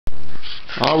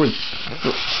I would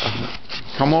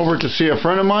come over to see a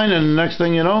friend of mine, and the next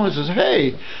thing you know, he says,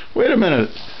 "Hey, wait a minute,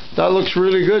 that looks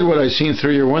really good what I seen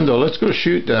through your window. Let's go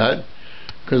shoot that,"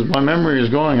 because my memory is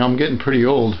going. I'm getting pretty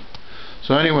old.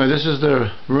 So anyway, this is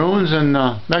the ruins in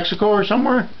Mexico or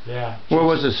somewhere? Yeah. Where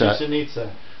was this at? Chichen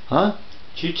Itza. Huh?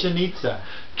 Chichen Itza.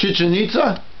 Chichen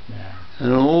Itza? Yeah.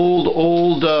 An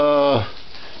old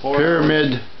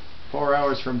pyramid. 4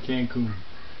 hours from Cancun.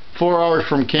 4 hours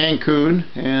from Cancun,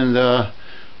 and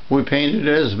we painted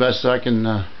it as best I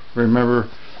can remember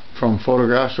from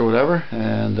photographs or whatever.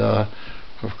 And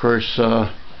of course,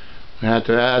 we had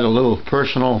to add a little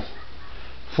personal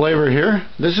flavor here.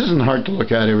 This isn't hard to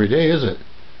look at every day, is it?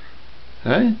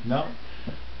 Hey? No.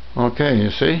 Okay, you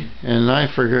see? And I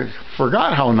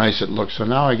forgot how nice it looks, so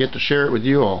now I get to share it with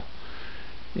you all.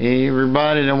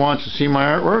 Everybody that wants to see my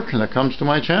artwork and that comes to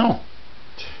my channel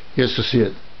gets to see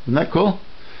it. Isn't that cool?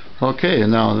 Okay,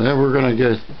 and now then we're going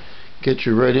to get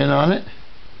you right in on it.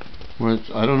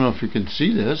 I don't know if you can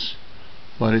see this,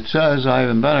 but it says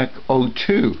Ivan Benek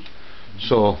 02.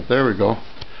 So there we go.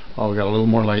 Oh, we got a little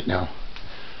more light now.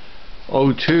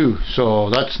 02, so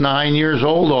that's 9 years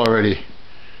old already.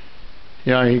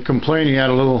 Yeah, he complained he had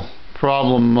a little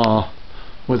problem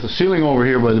with the ceiling over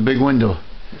here by the big window.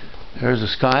 There's the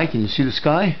sky. Can you see the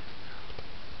sky?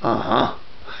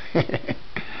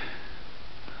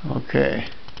 Okay.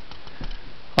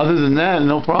 Other than that,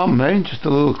 no problem, eh? Just a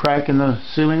little crack in the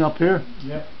ceiling up here.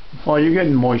 Yep. Oh, you're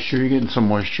getting moisture. You're getting some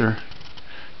moisture.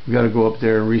 You got to go up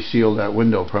there and reseal that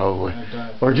window probably,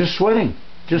 or just sweating.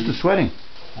 Just the sweating.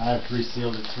 I've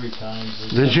resealed it 3 times.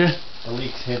 Did you? The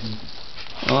leak's hidden.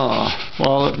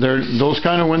 Well, those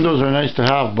kind of windows are nice to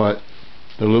have, but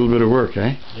they're a little bit of work,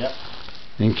 eh? Yep.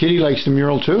 And Kitty likes the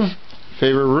mural too.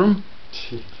 Favorite room?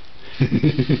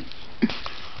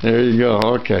 There you go.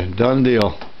 Okay, done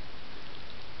deal.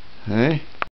 Hey.